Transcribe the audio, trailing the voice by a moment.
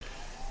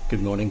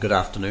Good morning, good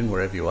afternoon,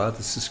 wherever you are.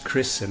 This is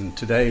Chris, and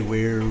today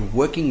we're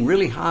working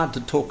really hard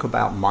to talk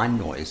about mind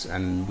noise,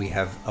 and we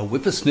have a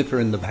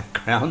whippersnipper in the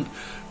background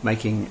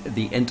making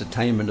the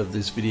entertainment of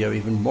this video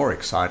even more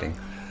exciting.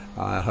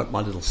 I hope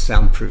my little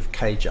soundproof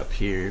cage up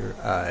here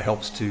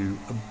helps to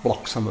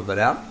block some of it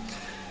out.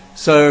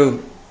 So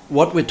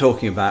what we're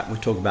talking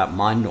about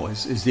mind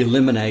noise, is the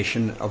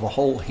elimination of a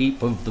whole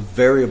heap of the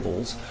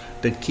variables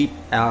that keep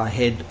our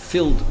head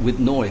filled with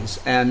noise,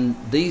 and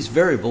these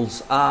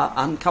variables are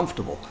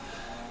uncomfortable.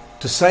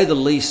 To say the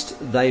least,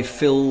 they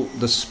fill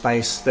the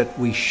space that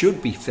we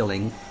should be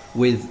filling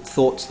with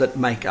thoughts that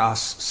make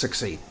us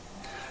succeed.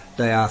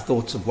 They are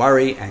thoughts of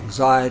worry,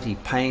 anxiety,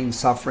 pain,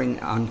 suffering,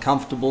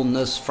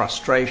 uncomfortableness,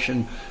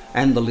 frustration,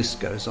 and the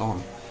list goes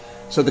on.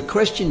 So the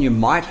question you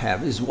might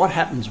have is, what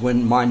happens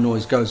when mind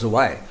noise goes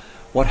away?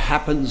 What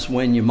happens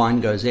when your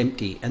mind goes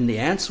empty? And the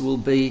answer will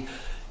be,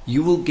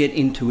 you will get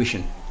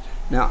intuition.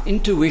 Now,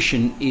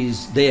 intuition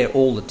is there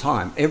all the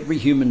time. Every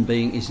human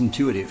being is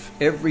intuitive.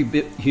 Every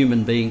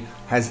human being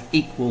has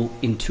equal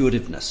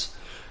intuitiveness.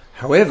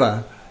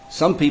 However,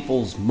 some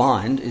people's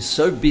mind is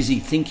so busy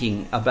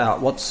thinking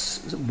about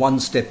what's one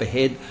step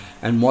ahead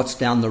and what's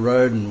down the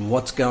road and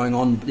what's going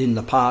on in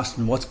the past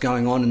and what's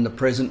going on in the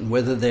present, and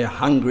whether they're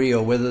hungry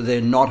or whether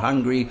they're not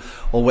hungry,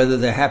 or whether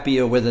they're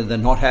happy or whether they're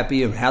not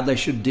happy, and how they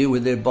should deal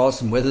with their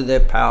boss, and whether they're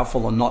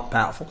powerful or not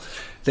powerful.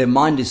 Their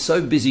mind is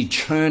so busy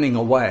churning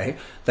away,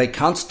 they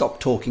can't stop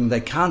talking. They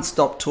can't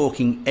stop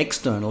talking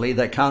externally.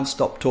 They can't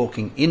stop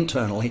talking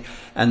internally.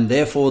 And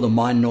therefore the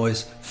mind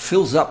noise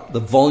fills up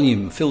the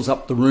volume, fills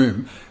up the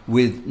room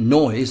with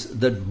noise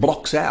that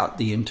blocks out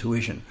the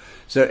intuition.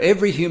 So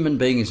every human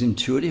being is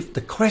intuitive. The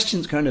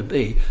question's going to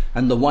be,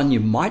 and the one you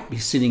might be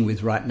sitting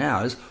with right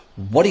now, is,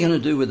 what are you going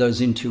to do with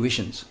those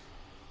intuitions?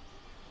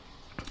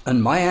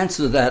 And my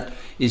answer to that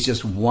is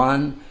just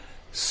one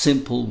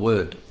simple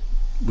word,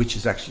 which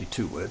is actually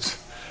two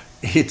words.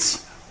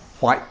 It's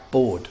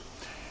whiteboard.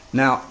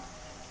 Now,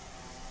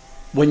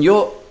 when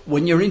your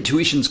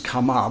intuitions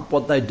come up,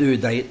 what they do,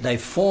 they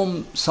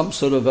form some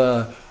sort of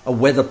a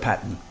weather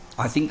pattern.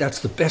 I think that's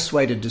the best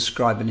way to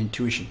describe an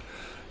intuition.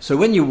 So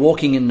when you're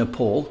walking in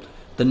Nepal,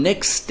 the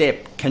next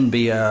step can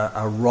be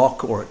a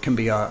rock, or it can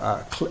be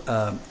a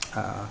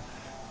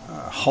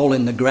hole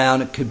in the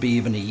ground. It could be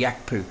even a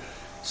yak poo.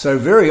 So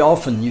very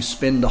often you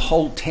spend the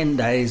whole 10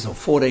 days or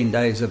 14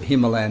 days of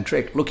Himalayan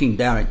trek looking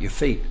down at your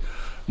feet.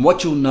 And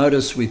what you'll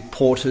notice with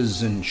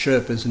porters and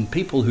Sherpas and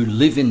people who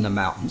live in the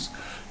mountains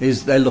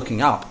is they're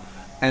looking up.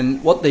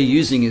 And what they're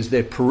using is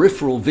their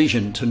peripheral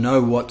vision to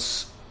know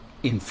what's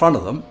in front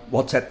of them,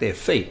 what's at their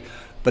feet.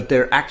 But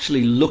they're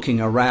actually looking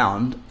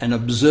around and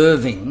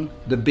observing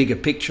the bigger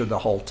picture the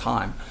whole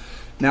time.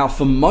 Now,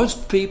 for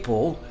most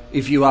people,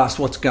 if you ask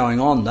what's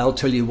going on, they'll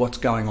tell you what's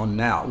going on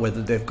now,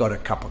 whether they've got a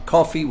cup of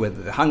coffee,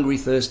 whether they're hungry,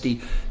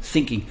 thirsty,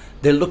 thinking.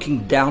 They're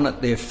looking down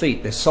at their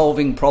feet. They're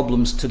solving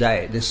problems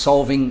today. They're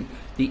solving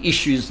the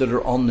issues that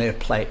are on their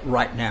plate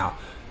right now,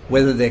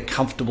 whether they're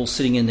comfortable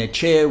sitting in their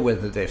chair,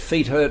 whether their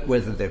feet hurt,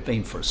 whether they've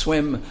been for a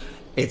swim,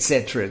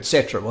 etc.,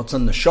 etc. What's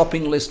on the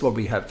shopping list, what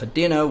we have for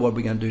dinner, what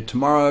we're going to do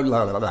tomorrow,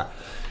 blah, blah, blah.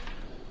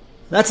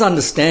 That's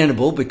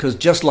understandable, because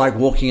just like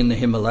walking in the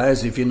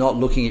Himalayas, if you're not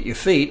looking at your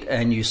feet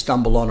and you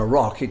stumble on a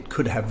rock, it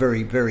could have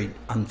very, very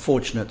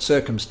unfortunate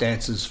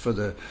circumstances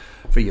for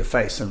your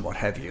face and what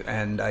have you,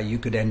 and you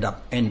could end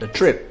a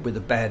trip with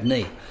a bad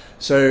knee.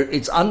 So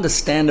it's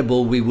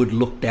understandable we would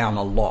look down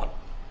a lot.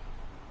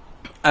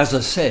 As I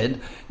said,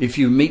 if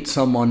you meet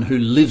someone who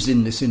lives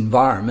in this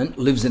environment,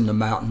 lives in the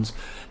mountains,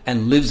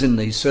 and lives in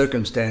these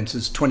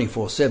circumstances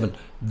 24/7,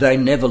 they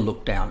never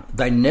look down.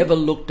 They never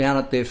look down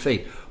at their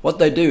feet. What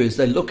they do is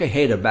they look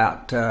ahead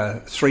about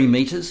 3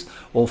 meters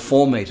or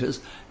 4 meters,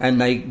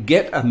 and they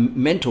get a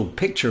mental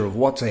picture of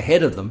what's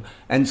ahead of them.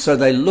 And so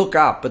they look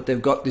up, but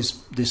they've got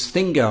this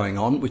thing going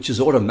on, which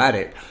is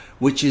automatic,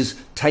 which is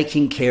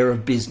taking care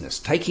of business,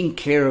 taking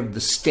care of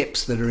the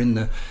steps that are in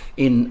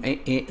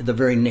the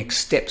very next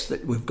steps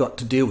that we've got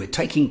to deal with,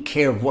 taking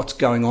care of what's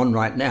going on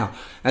right now.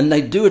 And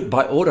they do it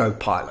by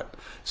autopilot.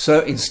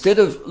 So instead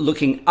of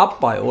looking up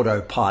by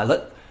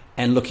autopilot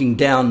and looking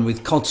down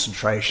with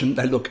concentration,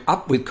 they look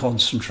up with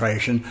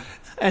concentration,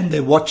 and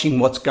they're watching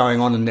what's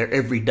going on in their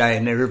every day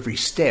and their every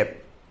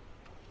step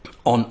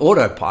on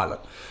autopilot.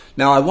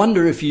 Now, I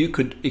wonder if you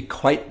could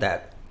equate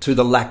that to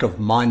the lack of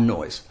mind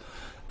noise.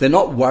 They're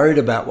not worried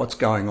about what's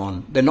going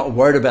on. They're not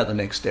worried about the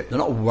next step. They're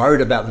not worried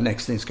about the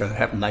next thing that's going to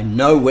happen. They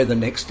know where the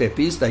next step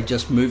is. They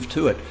just move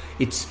to it.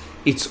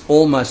 It's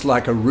almost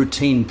like a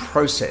routine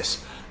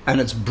process. And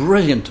it's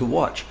brilliant to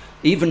watch,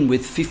 even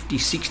with 50,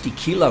 60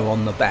 kilo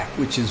on the back,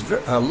 which is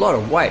a lot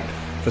of weight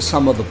for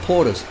some of the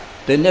porters.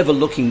 They're never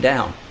looking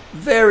down.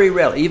 Very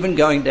rarely, even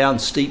going down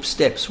steep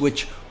steps,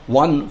 which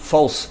one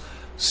false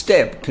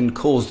step can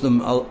cause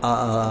them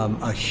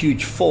a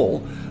huge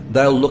fall.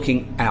 They're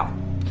looking out.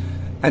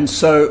 And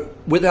so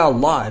with our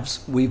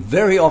lives, we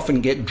very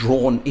often get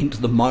drawn into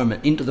the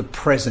moment, into the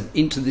present,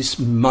 into this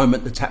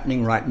moment that's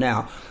happening right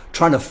now,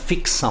 trying to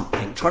fix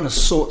something, trying to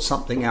sort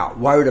something out,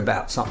 worried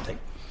about something.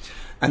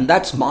 And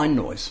that's mind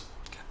noise.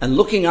 And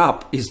looking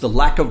up is the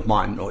lack of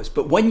mind noise.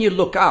 But when you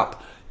look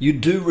up, you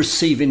do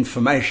receive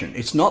information.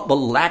 It's not the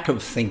lack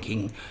of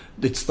thinking,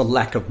 it's the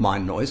lack of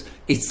mind noise.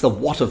 It's the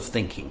what of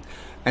thinking.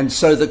 And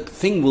so the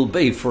thing will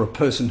be for a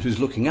person who's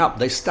looking up,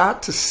 they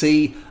start to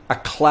see a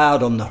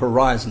cloud on the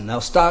horizon.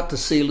 They'll start to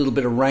see a little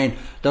bit of rain.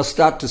 They'll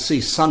start to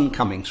see sun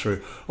coming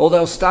through. Or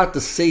they'll start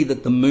to see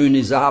that the moon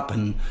is up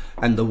and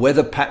the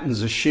weather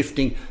patterns are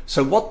shifting.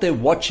 So what they're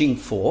watching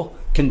for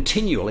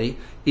continually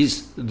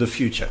is the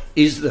future,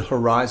 is the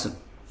horizon.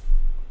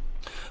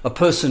 A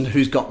person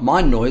who's got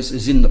mind noise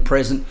is in the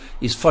present,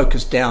 is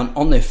focused down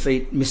on their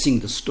feet,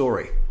 missing the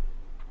story.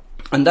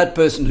 And that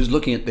person who's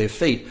looking at their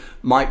feet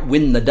might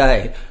win the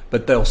day,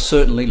 but they'll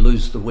certainly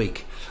lose the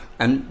week.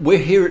 And we're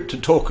here to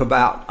talk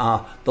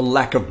about the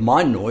lack of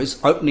mind noise,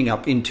 opening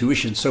up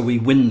intuition so we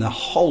win the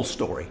whole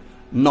story,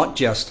 not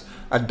just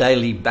a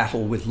daily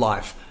battle with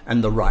life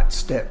and the right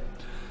step.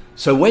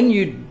 So when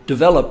you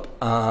develop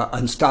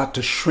and start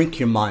to shrink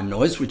your mind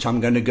noise, which I'm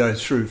going to go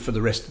through for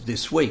the rest of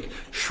this week,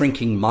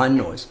 shrinking mind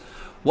noise,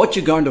 what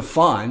you're going to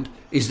find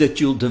is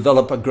that you'll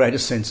develop a greater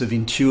sense of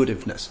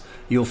intuitiveness.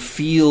 You'll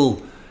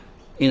feel,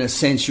 in a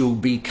sense, you'll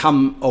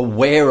become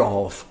aware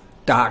of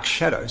dark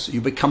shadows.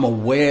 You become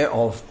aware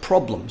of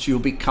problems. You'll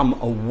become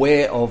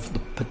aware of the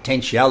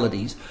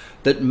potentialities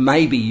that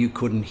maybe you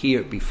couldn't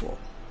hear before.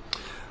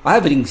 I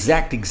have an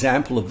exact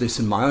example of this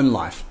in my own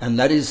life, and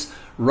that is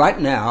right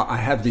now I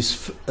have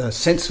this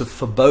sense of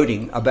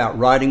foreboding about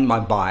riding my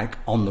bike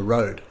on the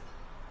road.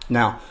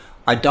 Now,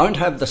 I don't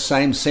have the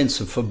same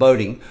sense of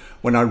foreboding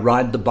when I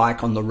ride the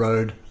bike on the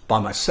road by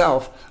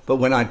myself, but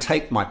when I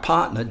take my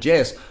partner,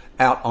 Jess,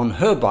 out on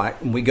her bike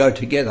and we go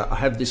together, I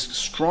have this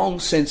strong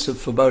sense of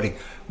foreboding,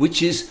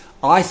 which is,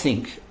 I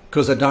think,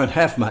 because I don't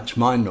have much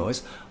mind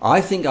noise,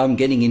 I think I'm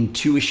getting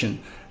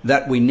intuition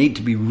that we need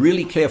to be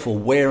really careful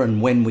where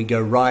and when we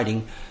go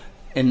riding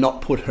and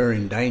not put her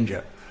in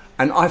danger.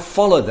 And I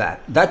follow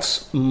that.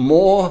 That's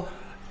more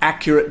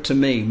accurate to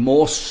me,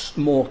 more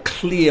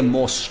clear,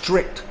 more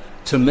strict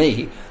to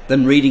me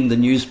than reading the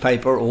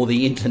newspaper or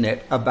the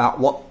internet about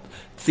what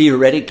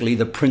theoretically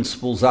the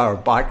principles are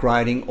of bike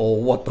riding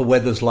or what the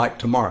weather's like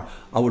tomorrow.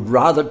 I would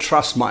rather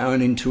trust my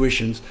own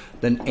intuitions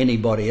than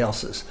anybody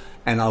else's.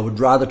 And I would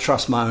rather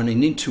trust my own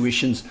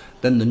intuitions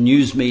than the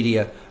news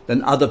media,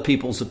 than other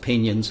people's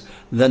opinions,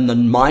 than the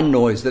mind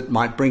noise that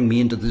might bring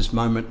me into this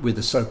moment with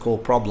a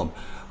so-called problem.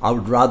 I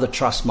would rather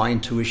trust my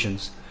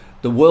intuitions.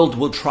 The world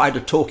will try to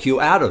talk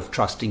you out of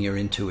trusting your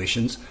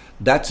intuitions.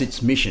 That's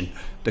its mission.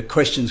 The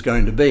question's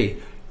going to be,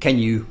 can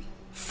you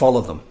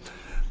follow them?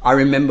 I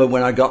remember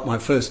when I got my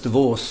first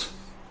divorce,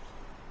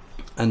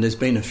 and there's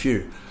been a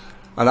few.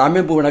 And I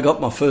remember when I got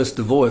my first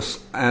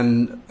divorce,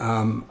 and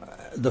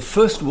the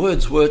first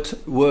words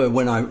were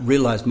when I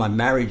realized my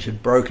marriage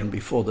had broken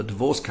before the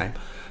divorce came,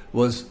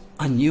 was,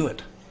 I knew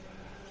it.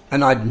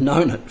 And I'd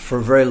known it for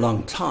a very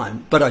long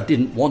time, but I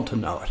didn't want to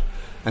know it.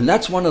 And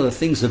that's one of the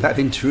things about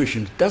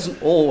intuition. It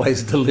doesn't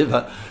always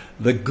deliver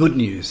the good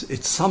news.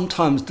 It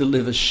sometimes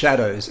delivers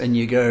shadows, and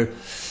you go,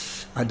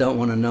 I don't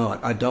want to know it.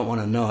 I don't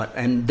want to know it.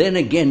 And then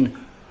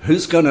again,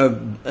 who's going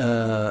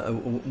to,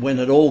 when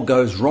it all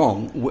goes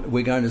wrong,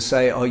 we're going to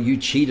say, oh, you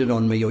cheated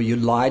on me, or you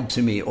lied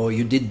to me, or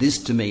you did this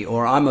to me,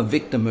 or I'm a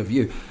victim of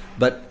you.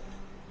 But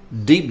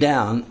deep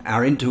down,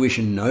 our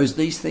intuition knows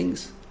these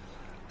things.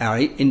 Our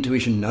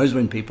intuition knows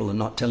when people are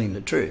not telling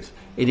the truth.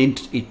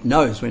 It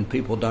knows when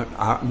people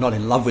are not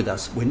in love with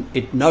us.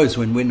 It knows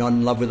when we're not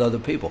in love with other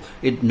people.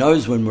 It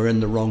knows when we're in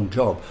the wrong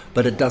job.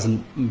 But it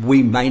doesn't.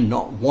 We may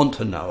not want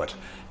to know it.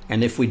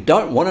 And if we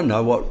don't want to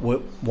know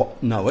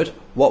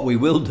what we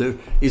will do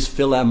is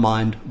fill our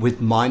mind with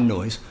mind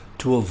noise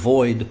to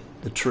avoid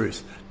the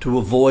truth, to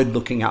avoid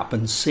looking up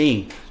and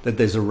seeing that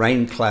there's a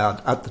rain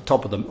cloud at the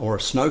top of them, or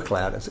a snow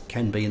cloud, as it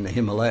can be in the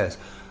Himalayas,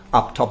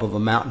 up top of a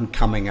mountain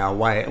coming our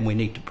way, and we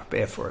need to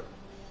prepare for it.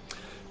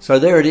 So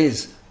there it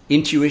is.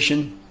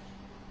 Intuition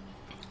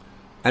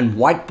and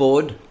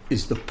whiteboard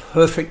is the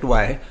perfect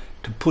way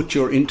to put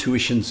your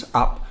intuitions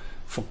up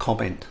for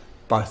comment,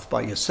 both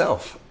by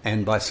yourself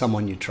and by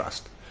someone you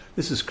trust.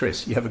 This is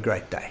Chris. You have a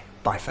great day.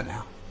 Bye for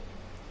now.